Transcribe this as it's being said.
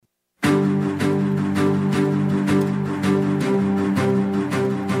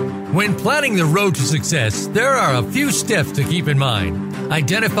When planning the road to success, there are a few steps to keep in mind.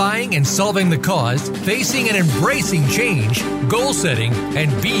 Identifying and solving the cause, facing and embracing change, goal setting,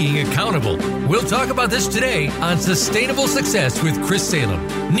 and being accountable. We'll talk about this today on Sustainable Success with Chris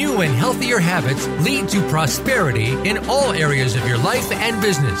Salem. New and healthier habits lead to prosperity in all areas of your life and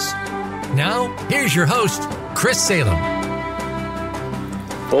business. Now, here's your host, Chris Salem.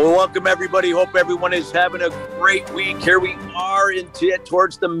 Well, welcome everybody. Hope everyone is having a great week. Here we are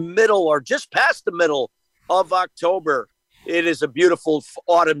towards the middle or just past the middle of October. It is a beautiful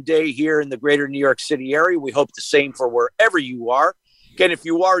autumn day here in the greater New York City area. We hope the same for wherever you are. Again, if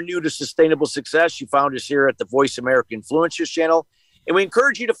you are new to Sustainable Success, you found us here at the Voice America Influencers channel. And we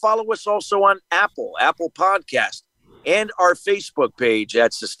encourage you to follow us also on Apple Podcast, and our Facebook page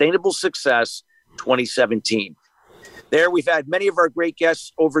at Sustainable Success 2017. There, we've had many of our great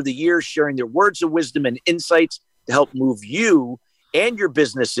guests over the years sharing their words of wisdom and insights to help move you and your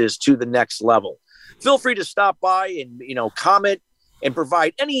businesses to the next level. Feel free to stop by and, comment and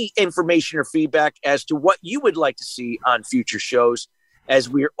provide any information or feedback as to what you would like to see on future shows, as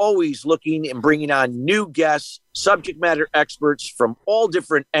we're always looking and bringing on new guests, subject matter experts from all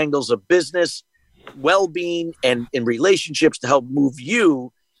different angles of business, well-being, and in relationships to help move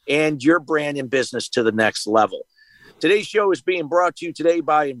you and your brand and business to the next level. Today's show is being brought to you today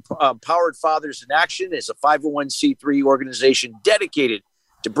by Empowered Fathers in Action. It's a 501c3 organization dedicated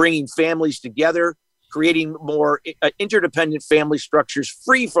to bringing families together, creating more interdependent family structures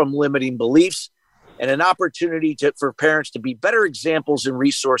free from limiting beliefs, and an opportunity for parents to be better examples and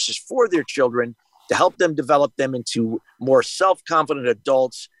resources for their children to help them develop them into more self-confident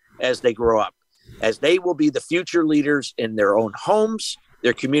adults as they grow up, as they will be the future leaders in their own homes,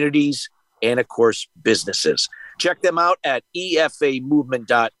 their communities, and, of course, businesses. Check them out at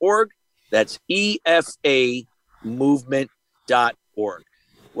efamovement.org. That's efamovement.org.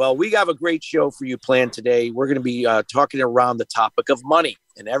 Well, we have a great show for you planned today. We're going to be talking around the topic of money.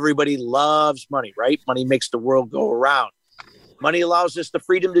 And everybody loves money, right? Money makes the world go around. Money allows us the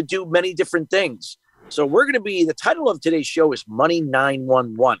freedom to do many different things. So the title of today's show is Money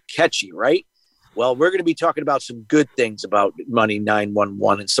 911. Catchy, right? Well, we're going to be talking about some good things about Money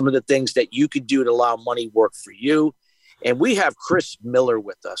 911 and some of the things that you could do to allow money work for you. And we have Chris Miller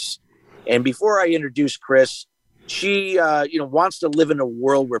with us. And before I introduce Chris, she, wants to live in a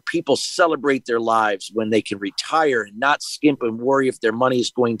world where people celebrate their lives when they can retire and not skimp and worry if their money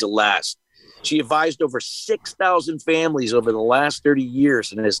is going to last. She advised over 6,000 families over the last 30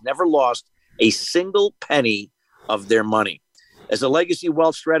 years and has never lost a single penny of their money. As a legacy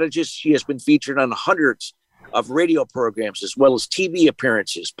wealth strategist, she has been featured on hundreds of radio programs as well as TV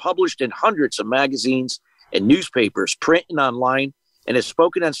appearances, published in hundreds of magazines and newspapers, print and online, and has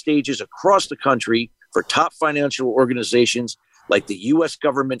spoken on stages across the country for top financial organizations like the U.S.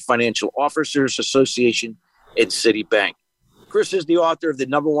 Government Financial Officers Association and Citibank. Chris is the author of the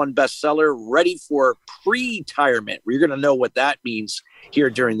 #1 bestseller, Ready for Pre-Retirement. We're going to know what that means here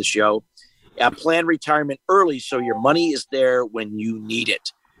during the show. Plan retirement early so your money is there when you need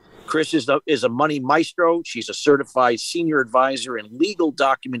it. Chris is a money maestro. She's a certified senior advisor and legal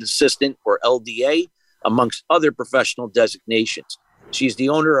document assistant, or LDA, amongst other professional designations. She's the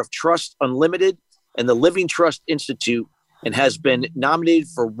owner of Trust Unlimited and the Living Trust Institute, and has been nominated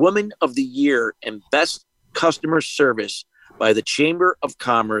for Woman of the Year and Best Customer Service by the Chamber of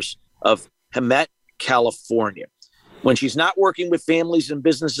Commerce of Hemet, California. When she's not working with families and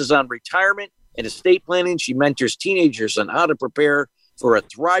businesses on retirement and estate planning, she mentors teenagers on how to prepare for a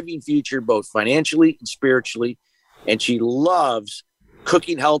thriving future, both financially and spiritually. And she loves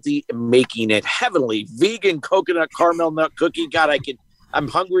cooking healthy and making it heavenly. Vegan coconut caramel nut cookie. God, I'm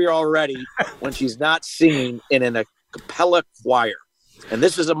hungry already when she's not singing in a cappella choir. And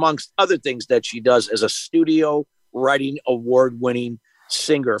this is amongst other things that she does as a studio writing award-winning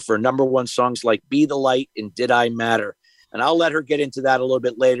singer for #1 songs like Be the Light and Did I Matter. And I'll let her get into that a little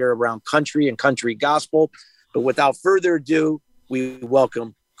bit later around country and country gospel. But without further ado, we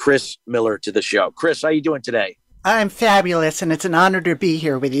welcome Chris Miller to the show. Chris, how are you doing today? I'm fabulous, and it's an honor to be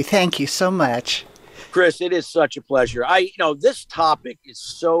here with you. Thank you so much. Chris, it is such a pleasure. This topic is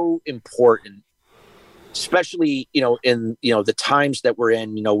so important, especially, in, the times that we're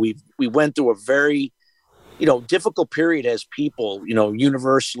in. We went through a very, difficult period as people,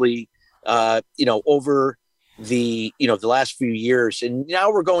 universally, over the last few years. And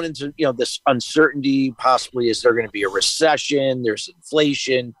now we're going into, this uncertainty, possibly is there going to be a recession, there's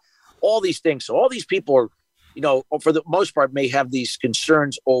inflation, all these things. So all these people are, for the most part may have these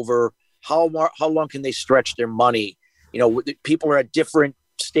concerns over how long can they stretch their money. People are at different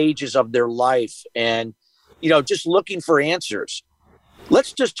stages of their life and, just looking for answers.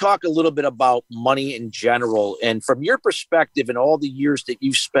 Let's just talk a little bit about money in general. And from your perspective and all the years that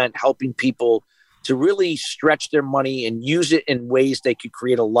you've spent helping people to really stretch their money and use it in ways they could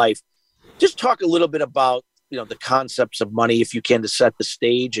create a life, just talk a little bit about, the concepts of money, if you can, to set the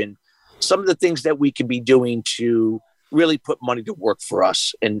stage and some of the things that we can be doing to really put money to work for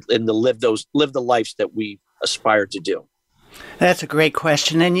us and to live the lives that we aspire to do. That's a great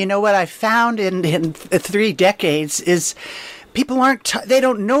question. And you know what I found in 3 decades is people they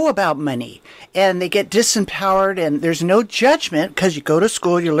don't know about money, and they get disempowered, and there's no judgment because you go to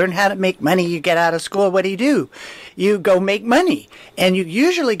school, you learn how to make money, you get out of school, what do? You go make money, and you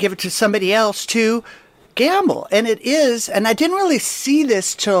usually give it to somebody else to gamble. And I didn't really see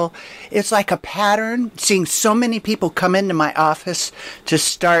this till it's like a pattern, seeing so many people come into my office to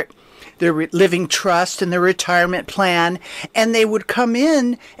start their living trust and their retirement plan, and they would come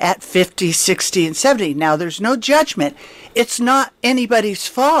in at 50, 60, and 70. Now, there's no judgment. It's not anybody's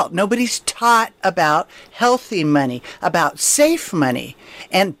fault. Nobody's taught about healthy money, about safe money,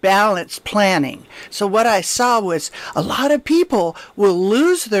 and balanced planning. So what I saw was a lot of people will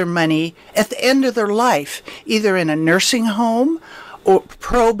lose their money at the end of their life, either in a nursing home or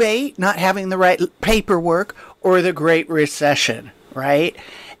probate, not having the right paperwork, or the Great Recession, right?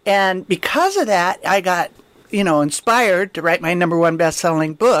 And because of that, I got, inspired to write my #1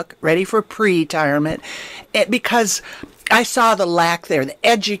 best-selling book, Ready for Pre-Retirement, because I saw the lack there, the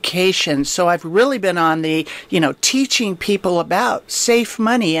education. So I've really been on the, teaching people about safe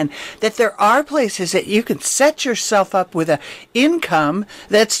money, and that there are places that you can set yourself up with an income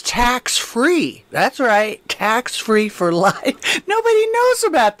that's tax-free. That's right, tax-free for life. Nobody knows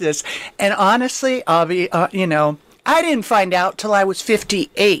about this. And honestly, I'll be, I didn't find out till I was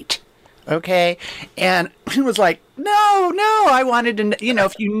 58, okay? And it was like, no, I wanted to,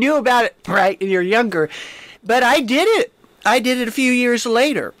 if you knew about it, right, you're younger. But I did it. I did it a few years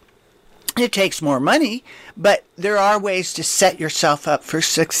later. It takes more money, but there are ways to set yourself up for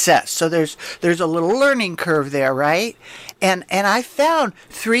success. So there's a little learning curve there, right? And I found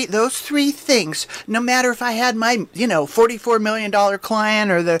those three things, no matter if I had my, $44 million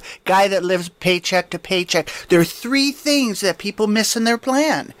client or the guy that lives paycheck to paycheck, there are 3 things that people miss in their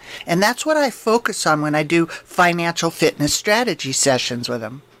plan. And that's what I focus on when I do financial fitness strategy sessions with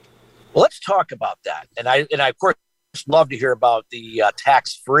them. Well, let's talk about that. And I of course, love to hear about the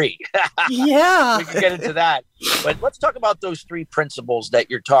tax-free. Yeah. We can get into that. But let's talk about those 3 principles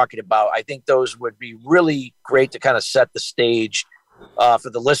that you're talking about. I think those would be really great to kind of set the stage for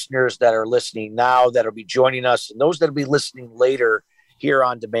the listeners that are listening now, that'll be joining us, and those that'll be listening later here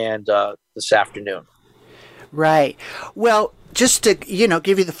on demand this afternoon. Right. Well, just to,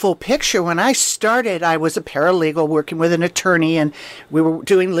 give you the full picture, when I started, I was a paralegal working with an attorney, and we were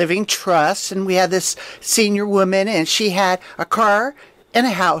doing living trusts, and we had this senior woman, and she had a car and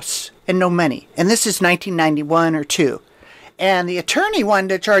a house and no money. And this is 1991 or 2. And the attorney wanted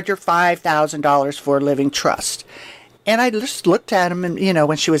to charge her $5,000 for a living trust. And I just looked at him, and,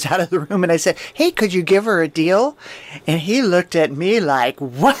 when she was out of the room, and I said, hey, could you give her a deal? And he looked at me like,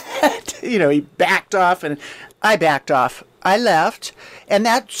 what? He backed off, and I backed off. I left, and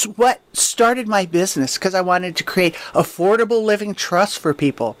that's what started my business, because I wanted to create affordable living trusts for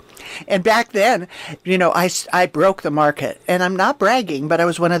people. And back then, I broke the market. And I'm not bragging, but I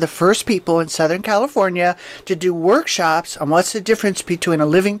was one of the first people in Southern California to do workshops on what's the difference between a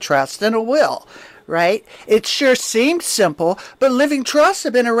living trust and a will. Right? It sure seemed simple, but living trusts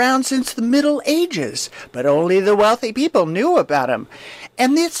have been around since the Middle Ages, but only the wealthy people knew about them.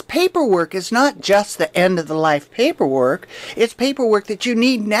 And this paperwork is not just the end-of-the-life paperwork. It's paperwork that you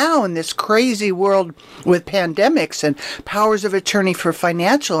need now in this crazy world with pandemics and powers of attorney for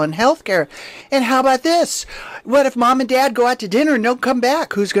financial and healthcare. And how about this? What if mom and dad go out to dinner and don't come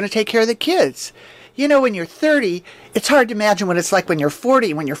back? Who's going to take care of the kids? When you're 30, it's hard to imagine what it's like when you're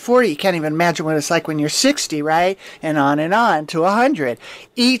 40. When you're 40, you can't even imagine what it's like when you're 60, right? And on to 100.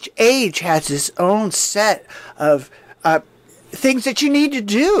 Each age has its own set of things that you need to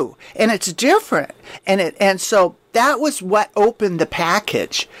do, and it's different. And so that was what opened the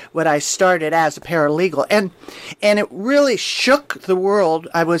package when I started as a paralegal, and it really shook the world.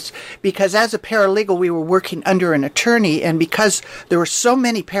 Because as a paralegal, we were working under an attorney, and because there were so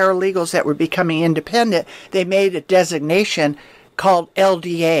many paralegals that were becoming independent, they made a designation called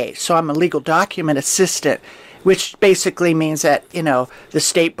LDA. So I'm a legal document assistant, which basically means that, the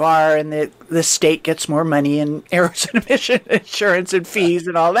state bar and the state gets more money in errors and omission insurance and fees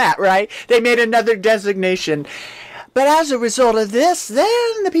and all that, right? They made another designation. But as a result of this,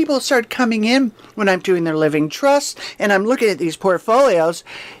 then the people start coming in when I'm doing their living trust, and I'm looking at these portfolios,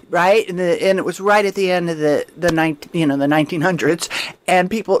 right? And it was right at the end of the 1900s, and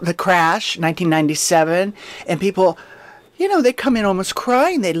people, the crash, 1997, and people, they come in almost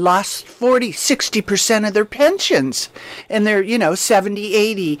crying. They lost 40-60% of their pensions, and they're 70,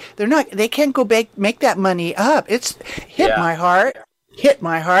 80. They can't go back, make that money up. It's hit my heart.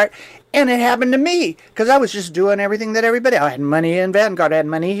 And it happened to me because I was just doing everything that everybody. I had money in Vanguard, I had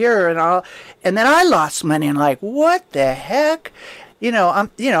money here and all, and then I lost money. And like, what the heck? I'm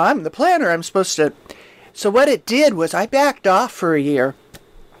the planner. I'm supposed to. So what it did was I backed off for a year.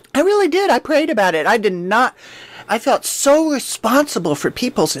 I really did. I prayed about it. I did not. I felt so responsible for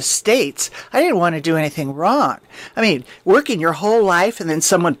people's estates. I didn't want to do anything wrong. I mean, working your whole life and then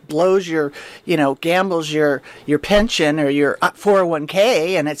someone blows gambles your pension or your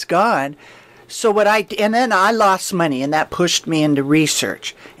 401k and it's gone. So and then I lost money, and that pushed me into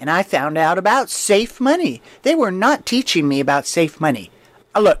research. And I found out about safe money. They were not teaching me about safe money.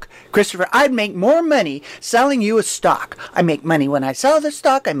 Look, Christopher, I'd make more money selling you a stock. I make money when I sell the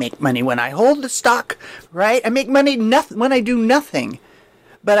stock. I make money when I hold the stock, right? I make money when I do nothing.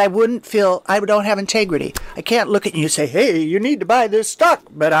 But I don't have integrity. I can't look at you and say, hey, you need to buy this stock,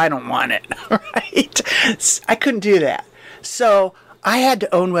 but I don't want it, right? I couldn't do that. So I had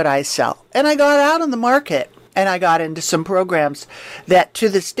to own what I sell. And I got out on the market. And I got into some programs that to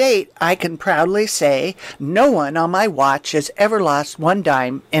this date, I can proudly say no one on my watch has ever lost one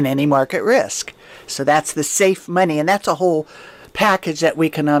dime in any market risk. So that's the safe money, and that's a whole package that we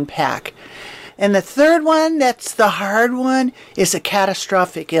can unpack. And the third one, that's the hard one, is a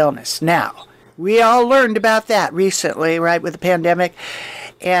catastrophic illness. Now, we all learned about that recently, right, with the pandemic.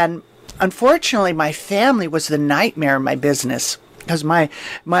 And unfortunately, my family was the nightmare in my business. Because my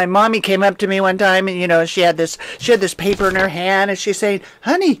mommy came up to me one time, and she had this paper in her hand, and she's saying,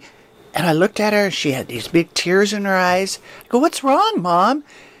 honey, and I looked at her, and she had these big tears in her eyes. I go, what's wrong, Mom?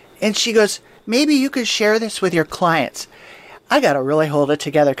 And she goes, maybe you could share this with your clients. I got to really hold it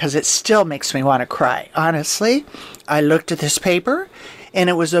together because it still makes me want to cry. Honestly, I looked at this paper, and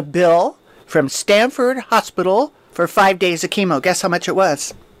it was a bill from Stanford Hospital for 5 days of chemo. Guess how much it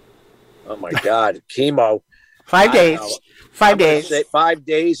was? Oh, my God, chemo. 5 days. 5 days. 5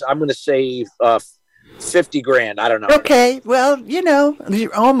 days. I'm going to say $50,000. I don't know. Okay. Well,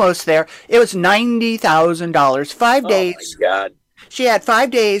 you're almost there. It was $90,000. 5 days. Oh my God. She had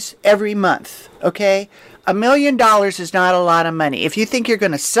 5 days every month. Okay. $1 million is not a lot of money. If you think you're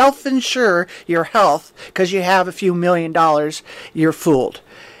going to self-insure your health because you have a few $1 million, you're fooled.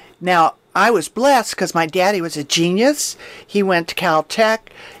 Now, I was blessed because my daddy was a genius. He went to Caltech.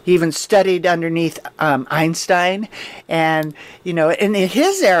 He even studied underneath Einstein. And, in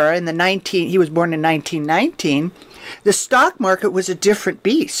his era, he was born in 1919, the stock market was a different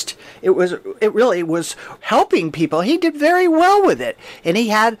beast. It really was helping people. He did very well with it. And he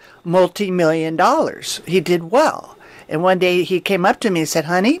had multi-million dollars. He did well. And one day he came up to me and said,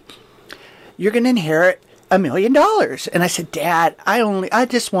 honey, you're going to inherit $1 million. And I said, Dad, I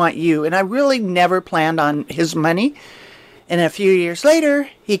just want you. And I really never planned on his money. And a few years later,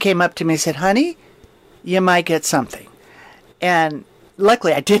 he came up to me and said, honey, you might get something. And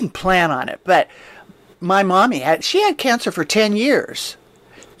luckily I didn't plan on it, but my mommy had cancer for 10 years.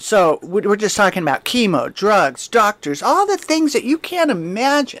 So we're just talking about chemo, drugs, doctors, all the things that you can't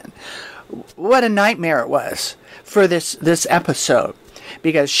imagine. What a nightmare it was for this episode.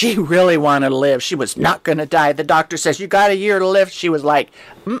 Because she really wanted to live. She was not going to die. The doctor says, you got a year to live. She was like,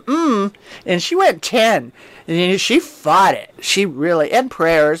 mm-mm. And she went 10. And she fought it. She really, and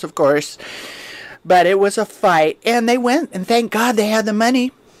prayers, of course. But it was a fight. And they went, and thank God they had the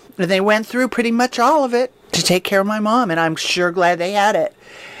money. And they went through pretty much all of it to take care of my mom. And I'm sure glad they had it.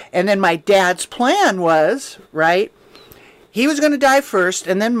 And then my dad's plan was, right, he was going to die first,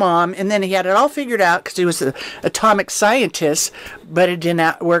 and then Mom, and then he had it all figured out because he was an atomic scientist, but it did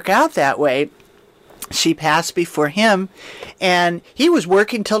not work out that way. She passed before him, and he was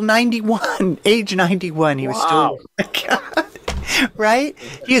working till 91, age 91. He was wow. Still, right?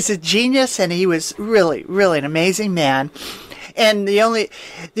 He was a genius, and he was really, really an amazing man. And the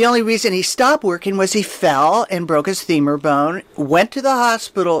only reason he stopped working was he fell and broke his femur bone, went to the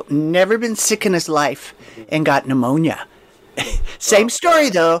hospital, never been sick in his life, and got pneumonia. Same story,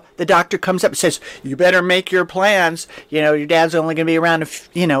 though. The doctor comes up and says, you better make your plans. Your dad's only going to be around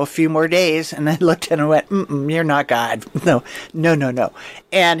a few more days. And I looked at him and went, you're not God. No.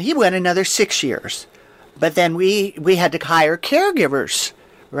 And he went another 6 years. But then we had to hire caregivers,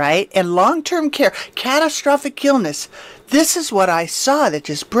 right? And long-term care, catastrophic illness. This is what I saw that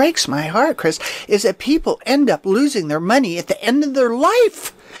just breaks my heart, Chris, is that people end up losing their money at the end of their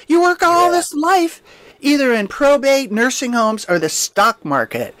life. You work all this life, either in probate, nursing homes, or the stock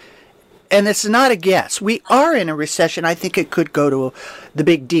market. And it's not a guess. We are in a recession. I think it could go to the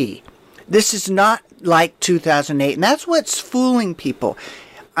big D. This is not like 2008, and that's what's fooling people.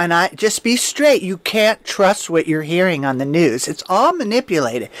 And I just be straight. You can't trust what you're hearing on the news. It's all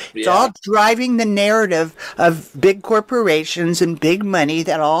manipulated. It's all driving the narrative of big corporations and big money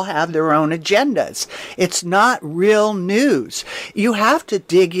that all have their own agendas. It's not real news. You have to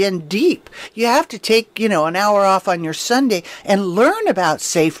dig in deep. You have to take, an hour off on your Sunday and learn about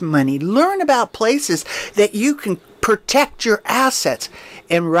safe money. Learn about places that you can protect your assets.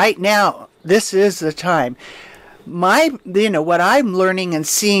 And right now, this is the time. What I'm learning and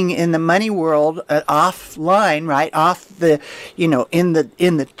seeing in the money world offline, right, off the, in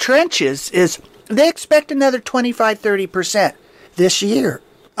the trenches, is they expect another 25-30% this year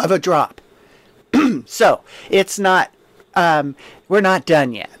of a drop. So it's not, we're not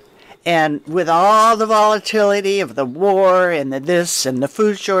done yet. And with all the volatility of the war and the this and the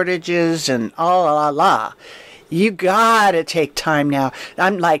food shortages and you gotta take time now.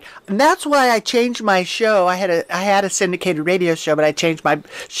 And that's why I changed my show. I had a syndicated radio show, but I changed my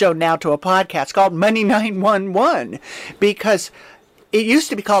show now to a podcast called Money 911 because it used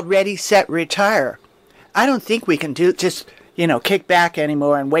to be called Ready, Set, Retire. I don't think we can kick back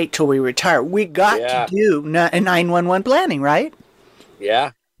anymore and wait till we retire. We got to do 911 planning, right?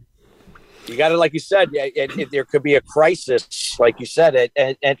 Yeah. You got to, like you said, there could be a crisis, like you said,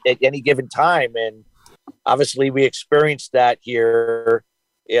 at any given time. And obviously, we experienced that here,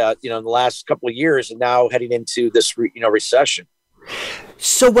 in the last couple of years, and now heading into this, recession.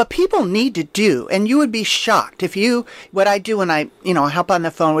 So what people need to do, and you would be shocked what I do when I, hop on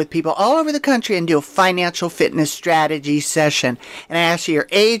the phone with people all over the country and do a financial fitness strategy session, and I ask you your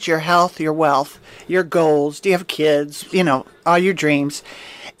age, your health, your wealth, your goals, do you have kids, all your dreams.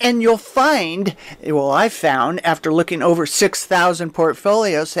 And you'll find, I found after looking over 6,000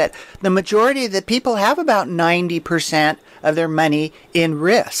 portfolios that the majority of the people have about 90% of their money in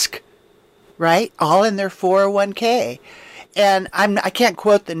risk, right? All in their 401k. And I can't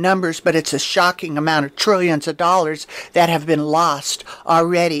quote the numbers, but it's a shocking amount of trillions of dollars that have been lost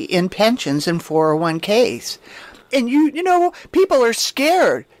already in pensions and 401ks. And people are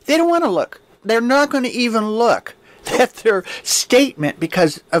scared. They don't want to look. They're not going to even look at their statement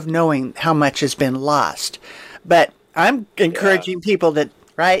because of knowing how much has been lost. But I'm encouraging people that,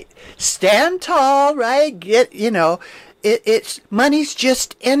 right, stand tall, right, it's money's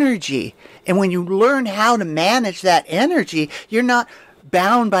just energy. And when you learn how to manage that energy, you're not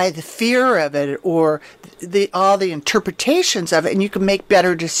bound by the fear of it or all the interpretations of it, and you can make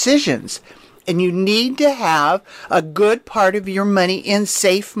better decisions. And you need to have a good part of your money in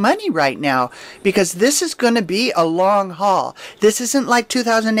safe money right now because this is going to be a long haul. This isn't like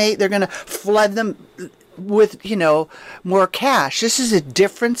 2008. They're going to flood them with, more cash. This is a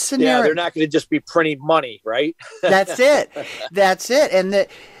different scenario. Yeah, they're not going to just be printing money, right? That's it. And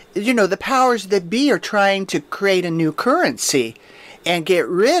the powers that be are trying to create a new currency and get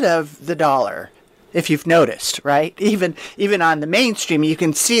rid of the dollar. If you've noticed, right? Even on the mainstream, you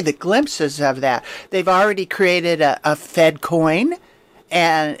can see the glimpses of that. They've already created a Fed coin,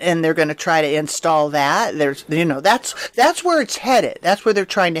 and they're going to try to install that. That's where it's headed. That's where they're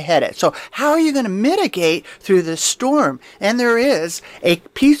trying to head it. So how are you going to mitigate through this storm? And there is a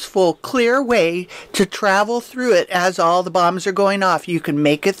peaceful, clear way to travel through it as all the bombs are going off. You can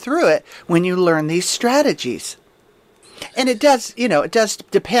make it through it when you learn these strategies. And it does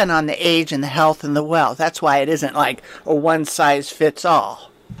depend on the age and the health and the wealth. That's why it isn't like a one size fits all.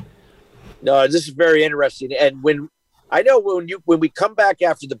 No, this is very interesting. And when we come back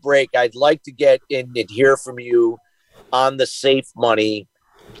after the break, I'd like to get in and hear from you on the safe money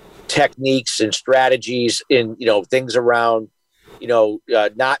techniques and strategies in, things around, no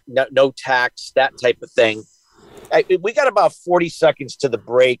tax, that type of thing. We got about 40 seconds to the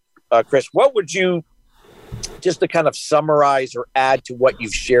break. Chris, what would you, just to kind of summarize or add to what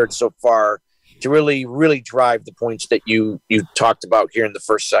you've shared so far to really, really drive the points that you talked about here in the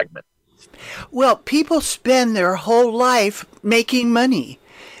first segment? Well, people spend their whole life making money,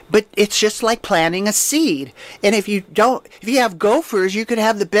 but it's just like planting a seed. And if you have gophers, you could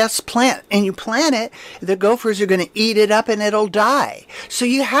have the best plant and you plant it, the gophers are going to eat it up and it'll die. So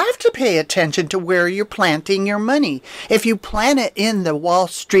you have to pay attention to where you're planting your money. If you plant it in the Wall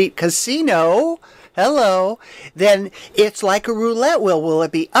Street casino, then it's like a roulette wheel. Will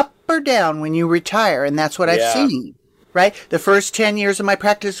it be up or down when you retire? And that's what I've seen. right? The first 10 years of my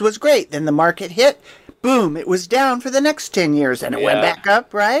practice was great. Then the market hit. Boom, it was down for the next 10 years and it went back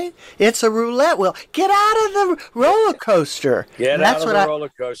up, right? It's a roulette wheel. Get out of the roller coaster. Get out of the roller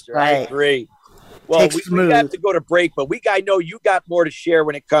coaster. Right. I agree. Well, we have to go to break, but I know you got more to share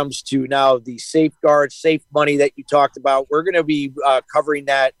when it comes to now the safeguards, safe money that you talked about. We're going to be covering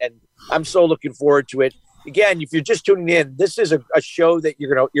that, and I'm so looking forward to it. Again, if you're just tuning in, this is a show that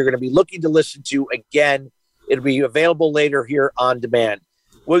you're gonna be looking to listen to again. It'll be available later here on demand.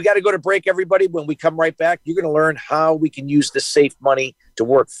 We got to go to break, everybody. When we come right back, you're going to learn how we can use this safe money to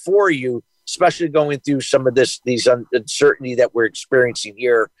work for you, especially going through some of these uncertainty that we're experiencing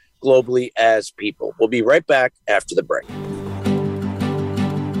here globally as people. We'll be right back after the break.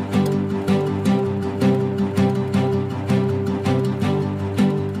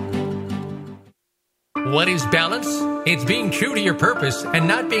 What is balance? It's being true to your purpose and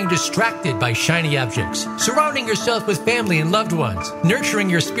not being distracted by shiny objects. Surrounding yourself with family and loved ones. Nurturing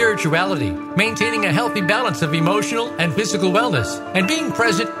your spirituality. Maintaining a healthy balance of emotional and physical wellness. And being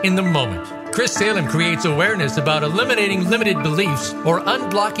present in the moment. Chris Salem creates awareness about eliminating limited beliefs or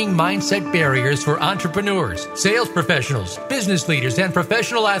unblocking mindset barriers for entrepreneurs, sales professionals, business leaders, and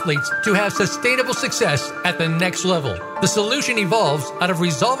professional athletes to have sustainable success at the next level. The solution evolves out of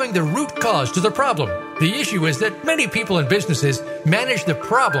resolving the root cause to the problem. The issue is that many people and businesses manage the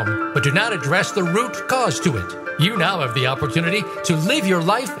problem but do not address the root cause to it. You now have the opportunity to live your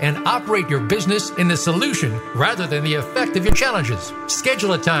life and operate your business in the solution rather than the effect of your challenges.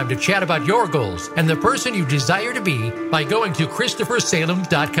 Schedule a time to chat about your goals and the person you desire to be by going to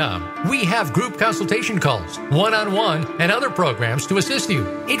ChristopherSalem.com. We have group consultation calls, one-on-one, and other programs to assist you.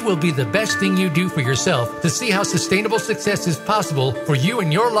 It will be the best thing you do for yourself to see how sustainable success is possible for you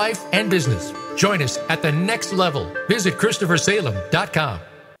in your life and business. Join us at the next level. Visit ChristopherSalem.com.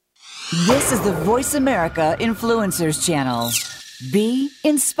 This is the Voice America Influencers Channel. Be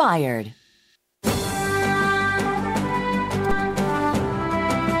inspired.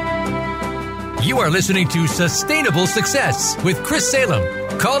 You are listening to Sustainable Success with Chris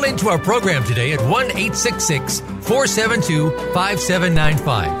Salem. Call into our program today at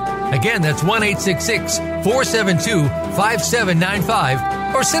 1-866-472-5795. Again, that's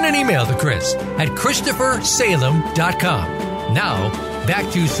 1-866-472-5795. Or send an email to Chris at ChristopherSalem.com. Now, back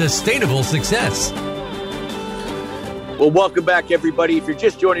to Sustainable Success. Well, welcome back, everybody. If you're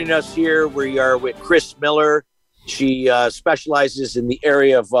just joining us here, we are with Chris Miller. She specializes in the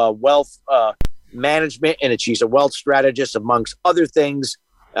area of wealth management, and she's a wealth strategist, amongst other things,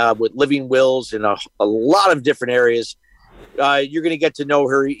 with living wills in a lot of different areas. You're going to get to know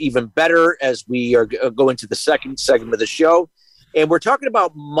her even better as we are going to the second segment of the show. And we're talking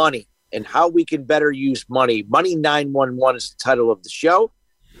about money and how we can better use money. Money 911 is the title of the show.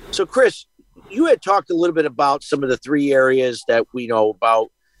 So, Chris, you had talked a little bit about some of the three areas that we know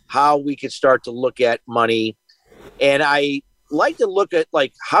about, how we can start to look at money. And I like to look at,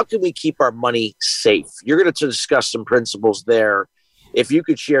 like, how can we keep our money safe? You're going to discuss some principles there. If you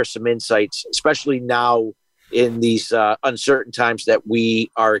could share some insights, especially now in these uncertain times that we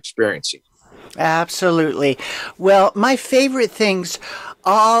are experiencing. Absolutely. Well, my favorite things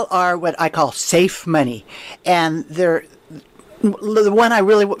all are what I call safe money. And they're the one I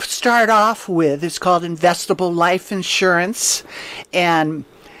really start off with is called investable life insurance and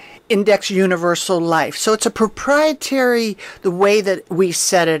index universal life. So it's a proprietary, the way that we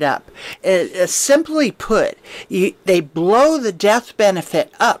set it up. Simply put, they blow the death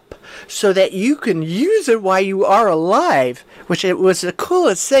benefit up so that you can use it while you are alive, which it was the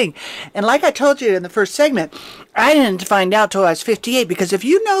coolest thing. And like I told you in the first segment, I didn't find out till I was 58, because if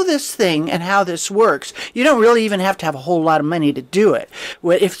you know this thing and how this works, you don't really even have to have a whole lot of money to do it.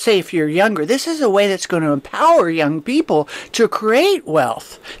 If you're younger, this is a way that's going to empower young people to create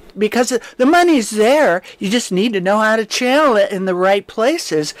wealth, because the money's there. You just need to know how to channel it in the right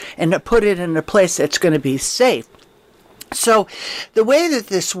places and to put it in a place that's going to be safe. So the way that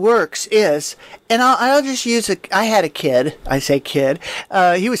this works is, and I'll just use I had a kid, I say kid,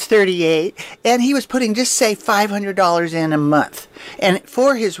 he was 38, and he was putting, just say, $500 in a month. And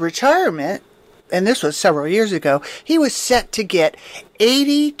for his retirement, and this was several years ago, he was set to get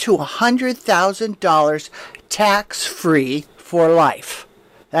 $80,000 to $100,000 tax-free for life.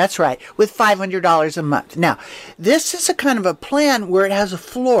 That's right, with $500 a month. Now, this is a kind of a plan where it has a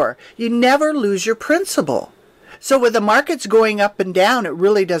floor. You never lose your principal. So with the markets going up and down, it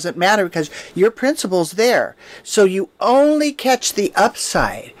really doesn't matter because your principal's there. So you only catch the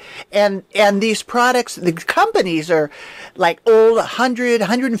upside. And these products, the companies are like old 100,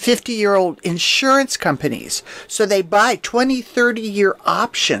 150-year-old insurance companies. So they buy 20, 30-year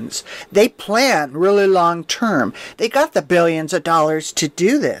options. They plan really long term. They got the billions of dollars to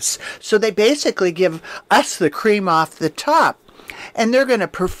do this. So they basically give us the cream off the top. And they're going to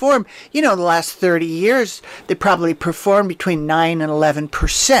perform, the last 30 years, they probably perform between 9 and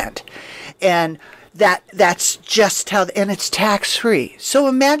 11%. And that's just how, and it's tax-free. So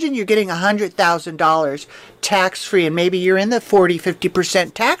imagine you're getting $100,000 tax-free, and maybe you're in the 40,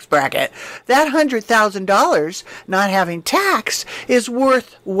 50% tax bracket. That $100,000 not having tax is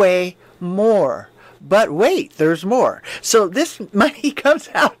worth way more. But wait, there's more. So this money comes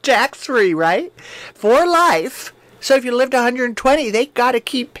out tax-free, right? For life. So if you lived 120, they got to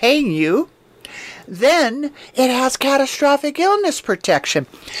keep paying you. Then it has catastrophic illness protection.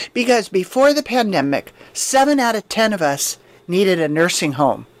 Because before the pandemic, 7 out of 10 of us needed a nursing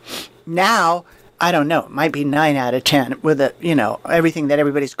home. Now, I don't know, it might be 9 out of 10 with everything that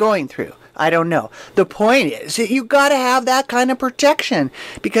everybody's going through. I don't know. The point is, you got to have that kind of protection,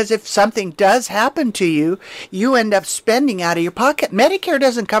 because if something does happen to you, you end up spending out of your pocket. Medicare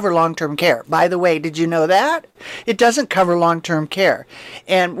doesn't cover long-term care. By the way, did you know that? It doesn't cover long-term care.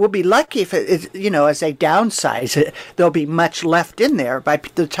 And we'll be lucky if as they downsize it, there'll be much left in there by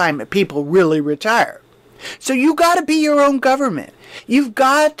the time that people really retire. So you got to be your own government. You've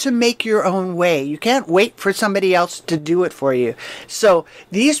got to make your own way. You can't wait for somebody else to do it for you. So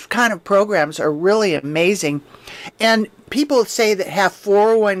these kind of programs are really amazing. And people say that have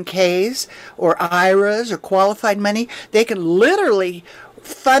 401ks or IRAs or qualified money, they can literally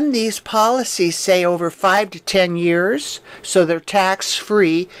fund these policies, say, over 5 to 10 years, so they're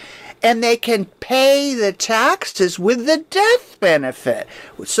tax-free. And they can pay the taxes with the death benefit.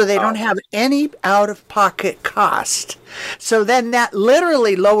 So they don't have any out-of-pocket cost. So then that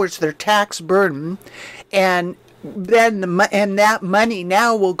literally lowers their tax burden. And then that money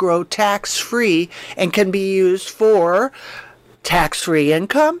now will grow tax-free and can be used for tax-free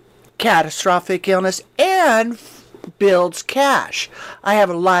income, catastrophic illness, and builds cash. I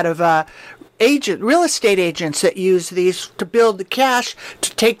have a lot of real estate agents that use these to build the cash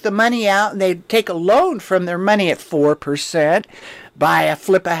to take the money out, and they take a loan from their money at 4%,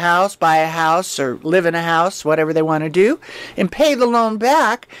 flip a house, or live in a house, whatever they want to do, and pay the loan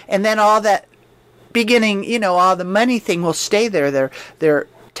back, and then all that beginning, all the money thing will stay there, their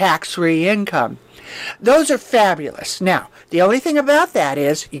tax-free income. Those are fabulous. Now, the only thing about that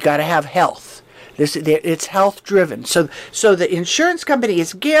is you got to have health. It's health driven. So the insurance company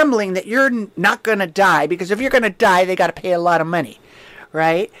is gambling that you're not going to die, because if you're going to die, they got to pay a lot of money,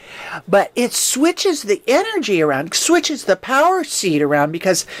 right? But it switches the energy around, switches the power seat around,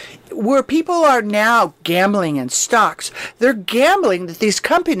 because where people are now gambling in stocks, they're gambling that these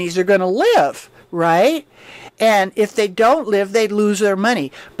companies are going to live, right? And if they don't live, they lose their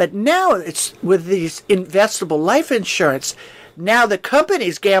money. But now it's with these investable life insurance, now the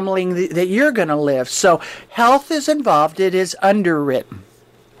company's gambling that you're going to live. So health is involved. It is underwritten.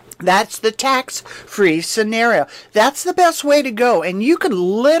 That's the tax-free scenario. That's the best way to go. And you can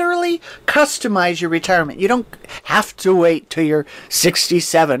literally customize your retirement. You don't have to wait till you're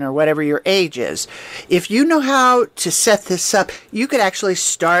 67 or whatever your age is. If you know how to set this up, you could actually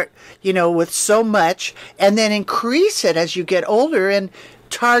start, with so much and then increase it as you get older and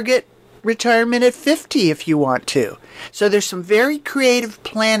target retirement at 50 if you want to. So there's some very creative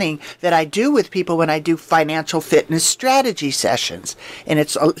planning that I do with people when I do financial fitness strategy sessions. And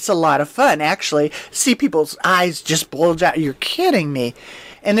it's a lot of fun, actually. See people's eyes just bulge out. You're kidding me.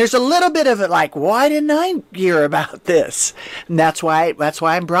 And there's a little bit of it like, why didn't I hear about this? And that's why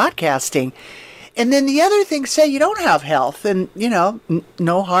I'm broadcasting. And then the other thing, say you don't have health, and,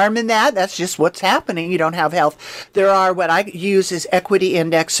 no harm in that. That's just what's happening. You don't have health. There are what I use is equity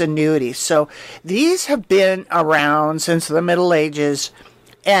index annuities. So these have been around since the Middle Ages,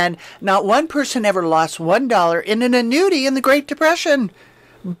 and not one person ever lost $1 in an annuity in the Great Depression.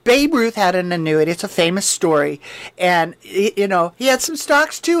 Babe Ruth had an annuity. It's a famous story. And, he had some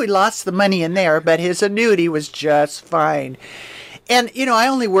stocks too. He lost the money in there, but his annuity was just fine. And, I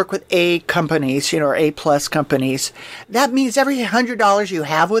only work with A companies, or A-plus companies. That means every $100 you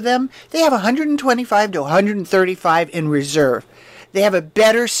have with them, they have 125 to 135 in reserve. They have a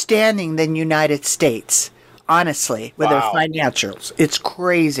better standing than United States, honestly, with their financials. It's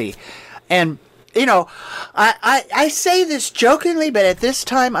crazy. And, I say this jokingly, but at this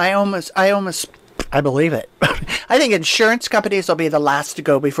time, I believe it. I think insurance companies will be the last to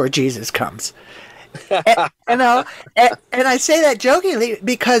go before Jesus comes. You know, and I say that jokingly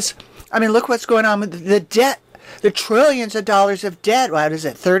because, I mean, look what's going on with the debt, the trillions of dollars of debt. What is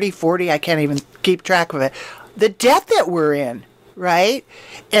it, 30, 40? I can't even keep track of it. The debt that we're in, right?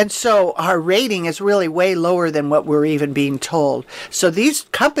 And so our rating is really way lower than what we're even being told. So these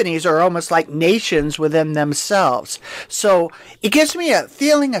companies are almost like nations within themselves. So it gives me a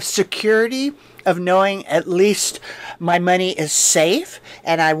feeling of security, of knowing at least my money is safe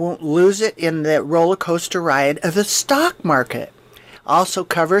and I won't lose it in the roller coaster ride of the stock market. Also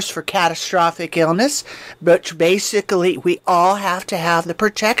covers for catastrophic illness, which basically we all have to have the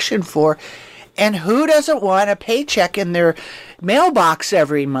protection for. And who doesn't want a paycheck in their mailbox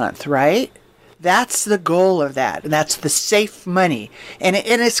every month, right? That's the goal of that. And that's the safe money. And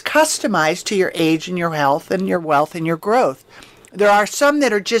it's customized to your age and your health and your wealth and your growth. There are some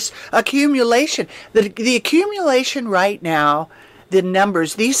that are just accumulation. The accumulation right now, the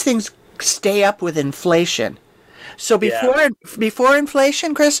numbers, these things stay up with inflation. So before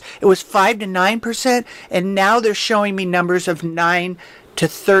inflation, Chris, it was 5 to 9%, and now they're showing me numbers of 9 to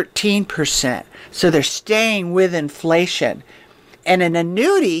 13%. So they're staying with inflation. And an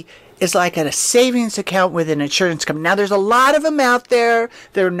annuity is like a savings account with an insurance company. Now, there's a lot of them out there.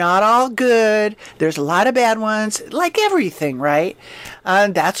 They're not all good. There's a lot of bad ones, like everything, right?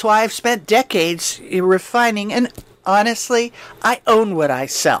 That's why I've spent decades refining. And honestly, I own what I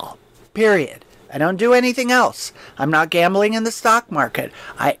sell, period. I don't do anything else. I'm not gambling in the stock market.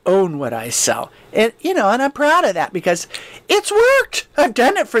 I own what I sell. And, and I'm proud of that because it's worked. I've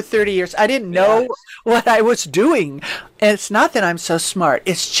done it for 30 years. I didn't know what I was doing. And it's not that I'm so smart.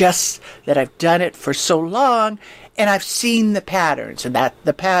 It's just that I've done it for so long and I've seen the patterns, and that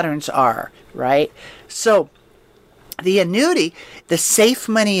the patterns are, right? So the annuity, the safe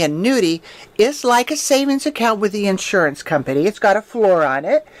money annuity, is like a savings account with the insurance company. It's got a floor on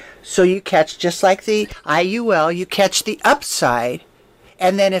it. So you catch, just like the IUL, you catch the upside.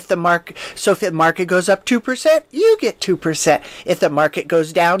 And then if the market goes up 2%, you get 2%. If the market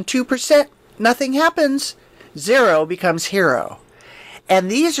goes down 2%, nothing happens. Zero becomes hero. And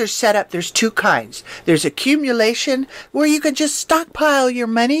these are set up, there's two kinds. There's accumulation, where you can just stockpile your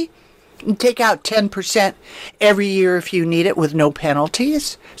money and take out 10% every year if you need it with no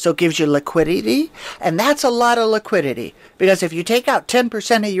penalties. So it gives you liquidity. And that's a lot of liquidity. Because if you take out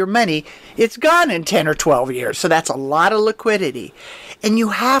 10% of your money, it's gone in 10 or 12 years. So that's a lot of liquidity. And you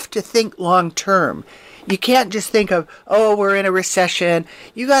have to think long term. You can't just think of, we're in a recession.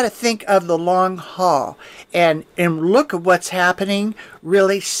 You got to think of the long haul and look at what's happening.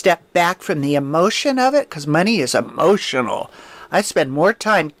 Really step back from the emotion of it, because money is emotional. I spend more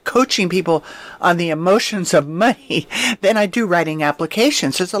time coaching people on the emotions of money than I do writing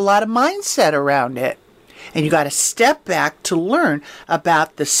applications. There's a lot of mindset around it. And you got to step back to learn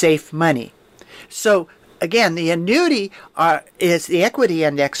about the safe money. So again, the annuity is the equity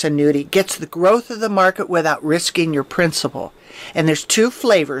index annuity, gets the growth of the market without risking your principal. And there's two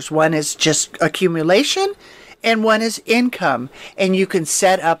flavors. One is just accumulation and one is income. And you can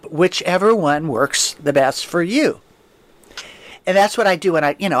set up whichever one works the best for you. And that's what I do when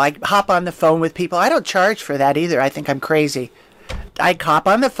I hop on the phone with people. I don't charge for that either. I think I'm crazy. I hop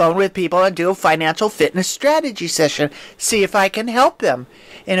on the phone with people and do a financial fitness strategy session, see if I can help them.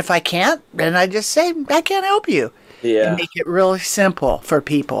 And if I can't, then I just say, I can't help you. Yeah. And make it really simple for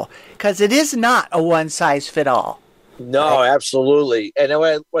people, because it is not a one-size-fit-all. No, right? Absolutely. And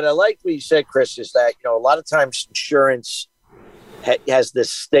what I like what you said, Chris, is that, a lot of times insurance has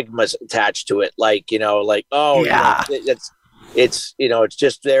this stigma attached to it. It's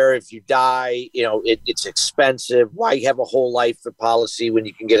just there if you die, it's expensive. Why have a whole life policy when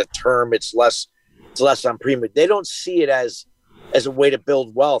you can get a term? It's less on premium. They don't see it as a way to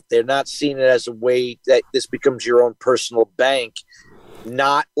build wealth. They're not seeing it as a way that this becomes your own personal bank,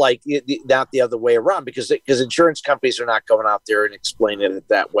 not the other way around, because insurance companies are not going out there and explaining it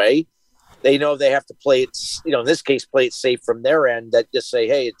that way. They know they have to play it, in this case, play it safe from their end, that just say,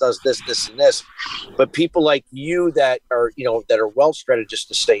 hey, it does this, this, and this. But people like you that are well strategists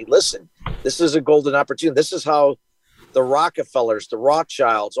to say, listen, this is a golden opportunity. This is how the Rockefellers, the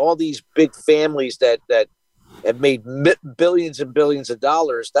Rothschilds, all these big families that have made billions and billions of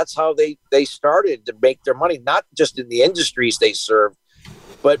dollars, that's how they started to make their money, not just in the industries they serve,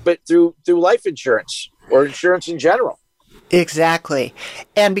 but through life insurance or insurance in general. Exactly.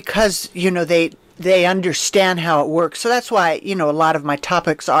 And because, they understand how it works. So that's why, a lot of my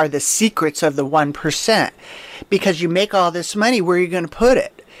topics are the secrets of the 1%, because you make all this money, where are you going to put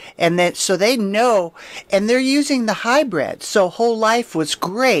it? And then, so they know, and they're using the hybrid. So whole life was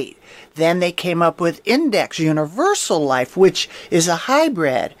great. Then they came up with index universal life, which is a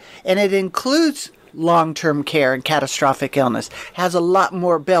hybrid, and it includes long-term care and catastrophic illness. Has a lot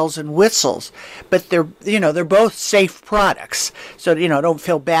more bells and whistles, but they're both safe products. So, don't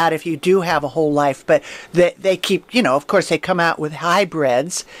feel bad if you do have a whole life, but they keep, of course they come out with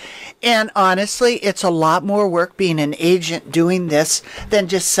hybrids. And honestly, it's a lot more work being an agent doing this than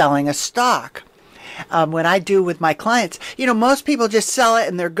just selling a stock. When I do with my clients, most people just sell it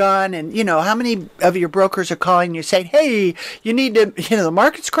and they're gone. And, how many of your brokers are calling you saying, hey, you need to, the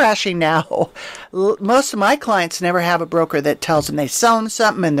market's crashing now. Most of my clients never have a broker that tells them they sell them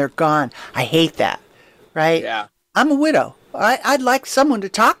something and they're gone. I hate that, right? Yeah. I'm a widow. I'd like someone to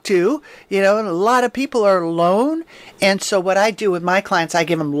talk to, and a lot of people are alone. And so what I do with my clients, I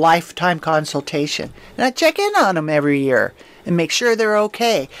give them lifetime consultation. And I check in on them every year and make sure they're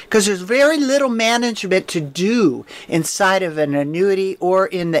okay. Because there's very little management to do inside of an annuity or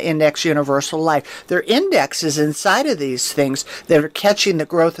in the index universal life. There are indexes inside of these things that are catching the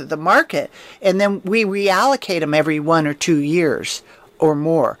growth of the market. And then we reallocate them every 1 or 2 years or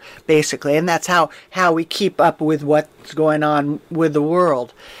more, basically. And that's how we keep up with what's going on with the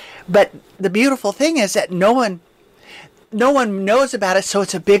world. But the beautiful thing is that no one knows about it, so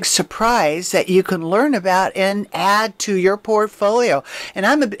it's a big surprise that you can learn about and add to your portfolio. And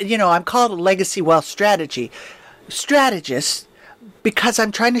I'm called a legacy wealth strategist because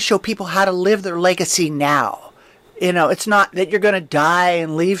I'm trying to show people how to live their legacy now. It's not that you're going to die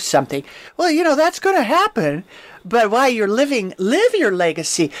and leave something. Well, that's going to happen. But while you're living, live your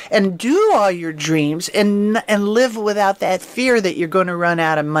legacy and do all your dreams and live without that fear that you're going to run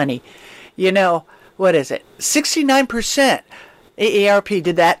out of money. What is it? 69%. AARP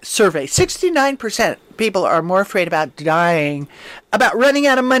did that survey. 69% people are more afraid about dying, about running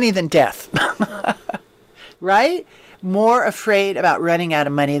out of money than death. Right? More afraid about running out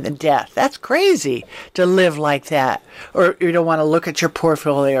of money than death. That's crazy to live like that. Or you don't want to look at your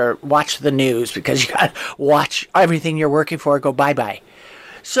portfolio or watch the news because you got to watch everything you're working for go bye-bye.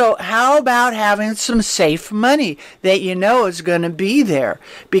 So how about having some safe money that is going to be there?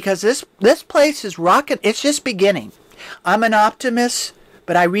 Because this place is rocking. It's just beginning. I'm an optimist,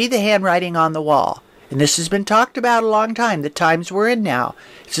 but I read the handwriting on the wall. And this has been talked about a long time, the times we're in now.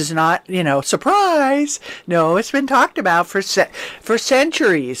 This is not, surprise. No, it's been talked about for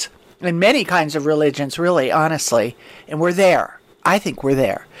centuries in many kinds of religions, really, honestly. And we're there. I think we're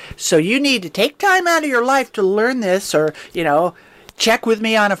there. So you need to take time out of your life to learn this or, check with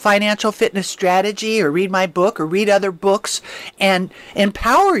me on a financial fitness strategy or read my book or read other books and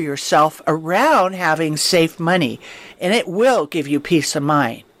empower yourself around having safe money. And it will give you peace of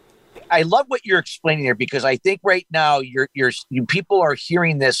mind. I love what you're explaining here because I think right now people are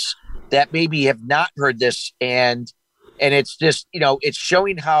hearing this that maybe have not heard this and it's just it's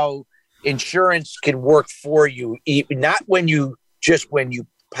showing how insurance can work for you, even not when you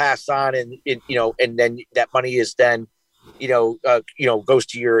pass on and then that money is then goes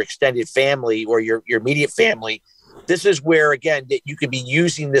to your extended family or your immediate family. This is where again that you can be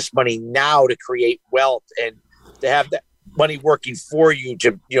using this money now to create wealth and to have that money working for you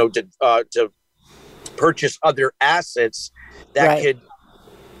to purchase other assets that could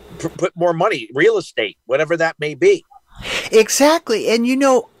put more money, real estate, whatever that may be. Exactly. And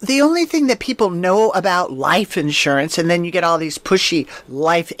the only thing that people know about life insurance, and then you get all these pushy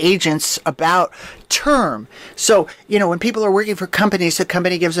life agents about term. So, when people are working for companies, the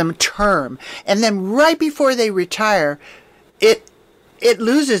company gives them term. And then right before they retire, it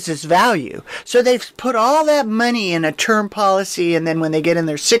loses its value. So they've put all that money in a term policy, and then when they get in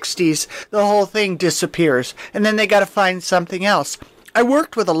their 60s, the whole thing disappears. And then they got to find something else. I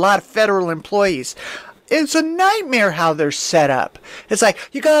worked with a lot of federal employees. It's a nightmare how they're set up. It's like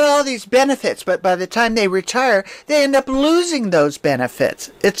you got all these benefits, but by the time they retire, they end up losing those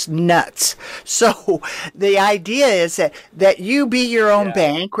benefits. It's nuts. So the idea is that you be your own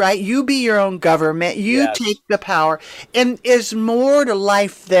bank, right? You be your own government. You take the power, and is more to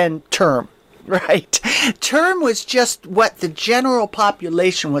life than term. Right. Term was just what the general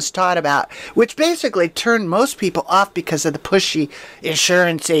population was taught about, which basically turned most people off because of the pushy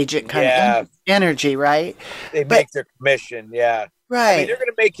insurance agent kind of energy, right? They make their commission, Right. I mean, they're going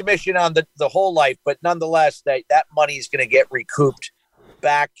to make commission on the whole life, but nonetheless, that money is going to get recouped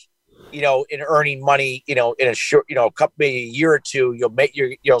back, in earning money, in a short, maybe a year or two,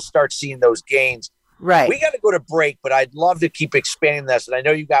 you'll start seeing those gains. Right. We got to go to break, but I'd love to keep expanding this. And I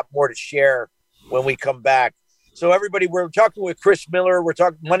know you got more to share when we come back. So everybody, we're talking with Chris Miller. We're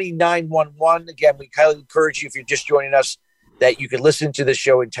talking Money 911. Again, we highly encourage you, if you're just joining us, that you can listen to the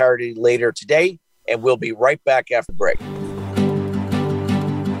show entirely later today. And we'll be right back after the break.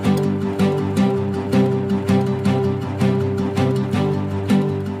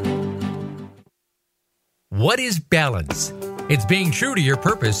 What is balance? It's being true to your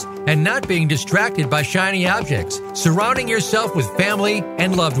purpose and not being distracted by shiny objects, surrounding yourself with family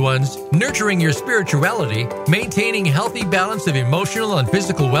and loved ones, nurturing your spirituality, maintaining healthy balance of emotional and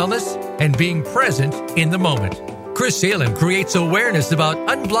physical wellness, and being present in the moment. Chris Salem creates awareness about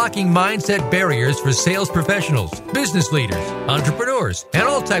unblocking mindset barriers for sales professionals, business leaders, entrepreneurs, and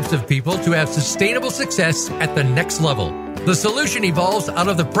all types of people to have sustainable success at the next level. The solution evolves out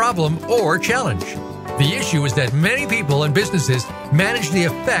of the problem or challenge. The issue is that many people and businesses manage the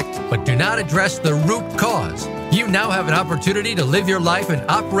effect but do not address the root cause. You now have an opportunity to live your life and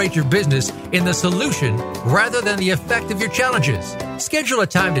operate your business in the solution rather than the effect of your challenges. Schedule a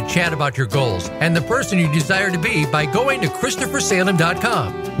time to chat about your goals and the person you desire to be by going to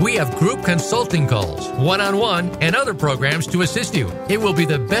ChristopherSalem.com. We have group consulting calls, one-on-one, and other programs to assist you. It will be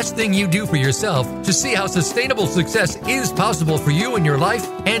the best thing you do for yourself to see how sustainable success is possible for you in your life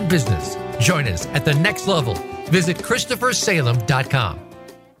and business. Join us at the next level. Visit ChristopherSalem.com.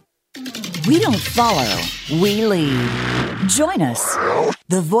 We don't follow, we lead. Join us,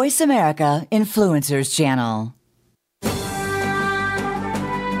 the Voice America Influencers Channel.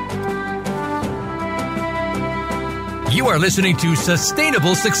 You are listening to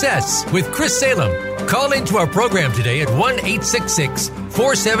Sustainable Success with Chris Salem. Call into our program today at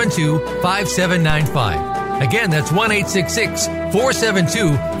 1-866-472-5795. Again, that's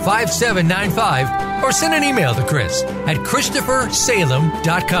 1-866-472-5795. Or send an email to Chris at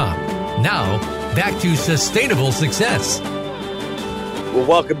ChristopherSalem.com. Now, back to Sustainable Success. Well,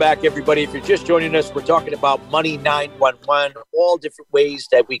 welcome back, everybody. If you're just joining us, we're talking about Money 911, all different ways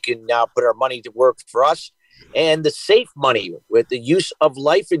that we can now put our money to work for us, and the safe money with the use of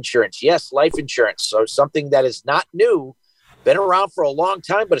life insurance. Yes, life insurance. So something that is not new, been around for a long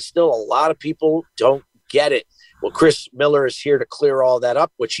time, but still a lot of people don't get it. Well, Chris Miller is here to clear all that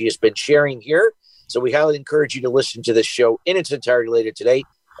up, which he has been sharing here. So we highly encourage you to listen to this show in its entirety later today,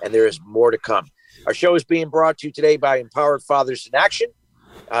 and there is more to come. Our show is being brought to you today by Empowered Fathers in Action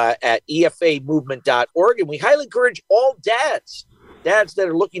at efamovement.org, and we highly encourage all dads that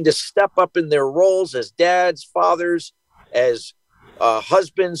are looking to step up in their roles as dads, fathers, as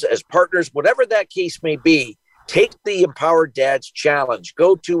husbands, as partners, whatever that case may be. Take the Empowered Dads Challenge.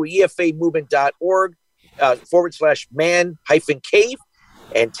 Go to efamovement.org /man-cave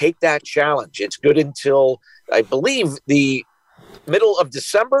and take that challenge. It's good until, I believe, the middle of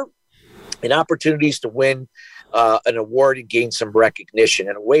December, and opportunities to win an award and gain some recognition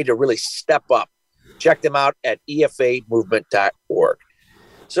and a way to really step up. Check them out at efamovement.org.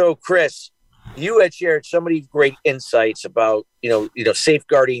 So, Chris, you had shared so many great insights about,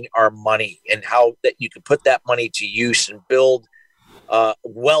 safeguarding our money and how that you can put that money to use and build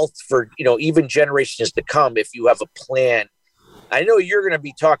wealth for, even generations to come if you have a plan. I know you're going to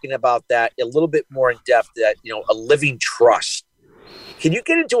be talking about that a little bit more in depth, that, a living trust. Can you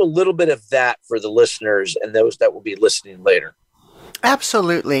get into a little bit of that for the listeners and those that will be listening later?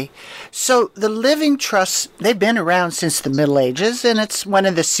 Absolutely. So the living trusts, they've been around since the Middle Ages, and it's one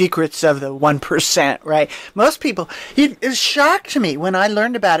of the secrets of the 1%, right? Most people, it shocked to me when I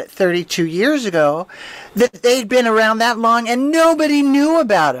learned about it 32 years ago that they'd been around that long and nobody knew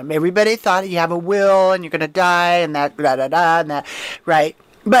about them. Everybody thought you have a will and you're going to die and that, and that, right?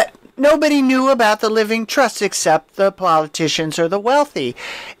 But nobody knew about the living trusts except the politicians or the wealthy.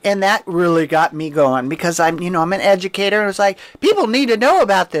 And that really got me going because I'm an educator. And it was like, people need to know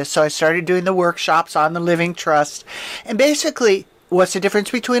about this. So I started doing the workshops on the living trust. And basically, what's the difference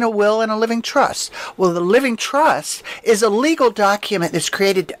between a will and a living trust? Well, the living trust is a legal document that's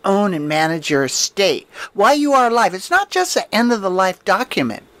created to own and manage your estate while you are alive. It's not just an end of the life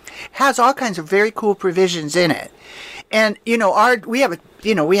document. It has all kinds of very cool provisions in it. And, we have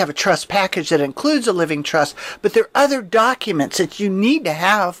a trust package that includes a living trust, but there are other documents that you need to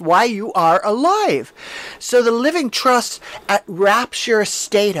have while you are alive. So the living trust wraps your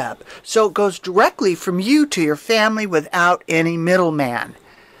estate up. So it goes directly from you to your family without any middleman.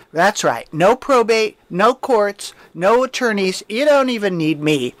 That's right. No probate, no courts, no attorneys. You don't even need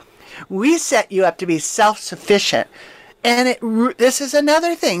me. We set you up to be self-sufficient. And this is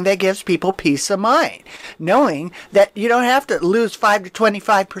another thing that gives people peace of mind, knowing that you don't have to lose 5 to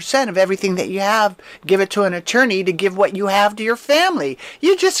 25% of everything that you have, give it to an attorney to give what you have to your family.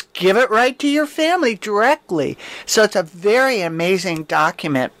 You just give it right to your family directly. So it's a very amazing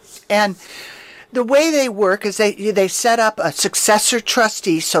document. And the way they work is they set up a successor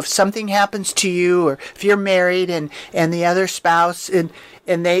trustee. So if something happens to you, or if you're married and the other spouse and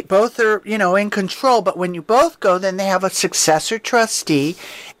they both are, in control, but when you both go, then they have a successor trustee,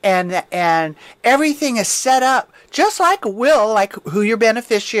 and everything is set up just like a will, like who your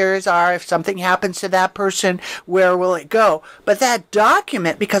beneficiaries are, if something happens to that person, where will it go? But that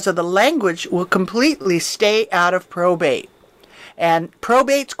document, because of the language, will completely stay out of probate. And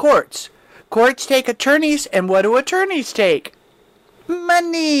probate's courts. Courts take attorneys, and what do attorneys take?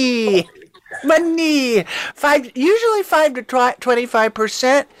 Money. Money. Usually 5 to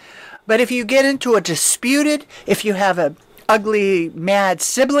 25%. But if you get into a disputed, if you have a ugly, mad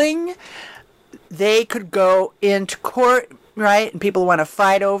sibling, they could go into court, right? And people want to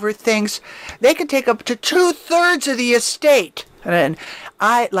fight over things. They could take up to 2/3 of the estate. And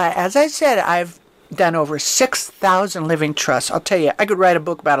as I said, I've done over 6,000 living trusts. I'll tell you, I could write a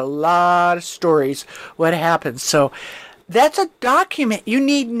book about a lot of stories, what happens. So that's a document you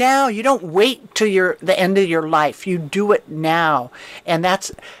need now. You don't wait till the end of your life. You do it now. And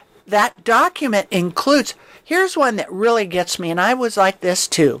that document includes, here's one that really gets me, and I was like this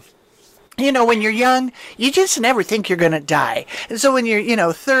too. You know, when you're young, you just never think you're going to die. And so when you're,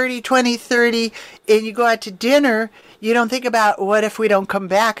 30, and you go out to dinner, you don't think about what if we don't come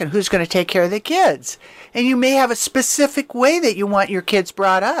back and who's going to take care of the kids. And you may have a specific way that you want your kids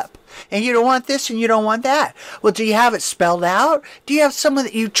brought up. And you don't want this and you don't want that. Well, do you have it spelled out? Do you have someone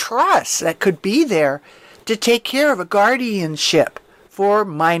that you trust that could be there to take care of a guardianship for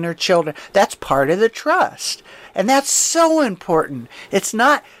minor children? That's part of the trust. And that's so important. It's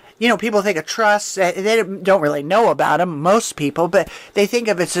not, people think of trusts, they don't really know about them, most people, but they think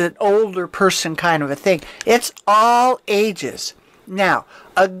of it as an older person kind of a thing. It's all ages. Now,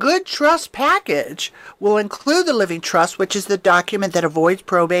 a good trust package will include the living trust, which is the document that avoids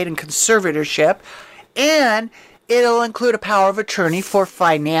probate and conservatorship, and it'll include a power of attorney for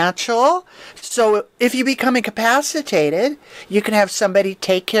financial. So if you become incapacitated, you can have somebody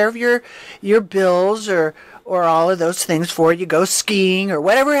take care of your bills or all of those things for you. Go skiing or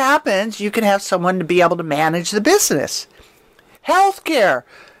whatever happens, you can have someone to be able to manage the business. Healthcare.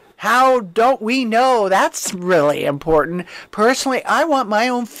 How don't we know? That's really important. Personally, I want my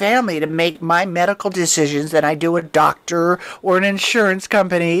own family to make my medical decisions than I do a doctor or an insurance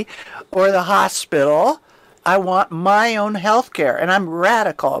company or the hospital. I want my own health care, and I'm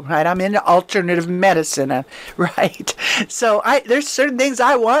radical, right? I'm into alternative medicine, right? So there's certain things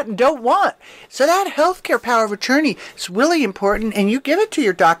I want and don't want. So that health care power of attorney is really important, and you give it to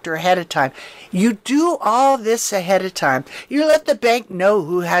your doctor ahead of time. You do all this ahead of time. You let the bank know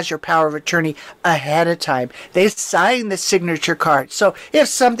who has your power of attorney ahead of time. They sign the signature card. So if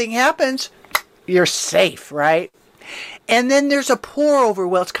something happens, you're safe, right? And then there's a pour-over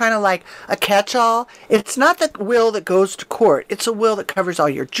will. It's kind of like a catch-all. It's not the will that goes to court. It's a will that covers all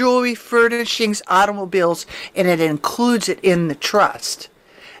your jewelry, furnishings, automobiles, and it includes it in the trust.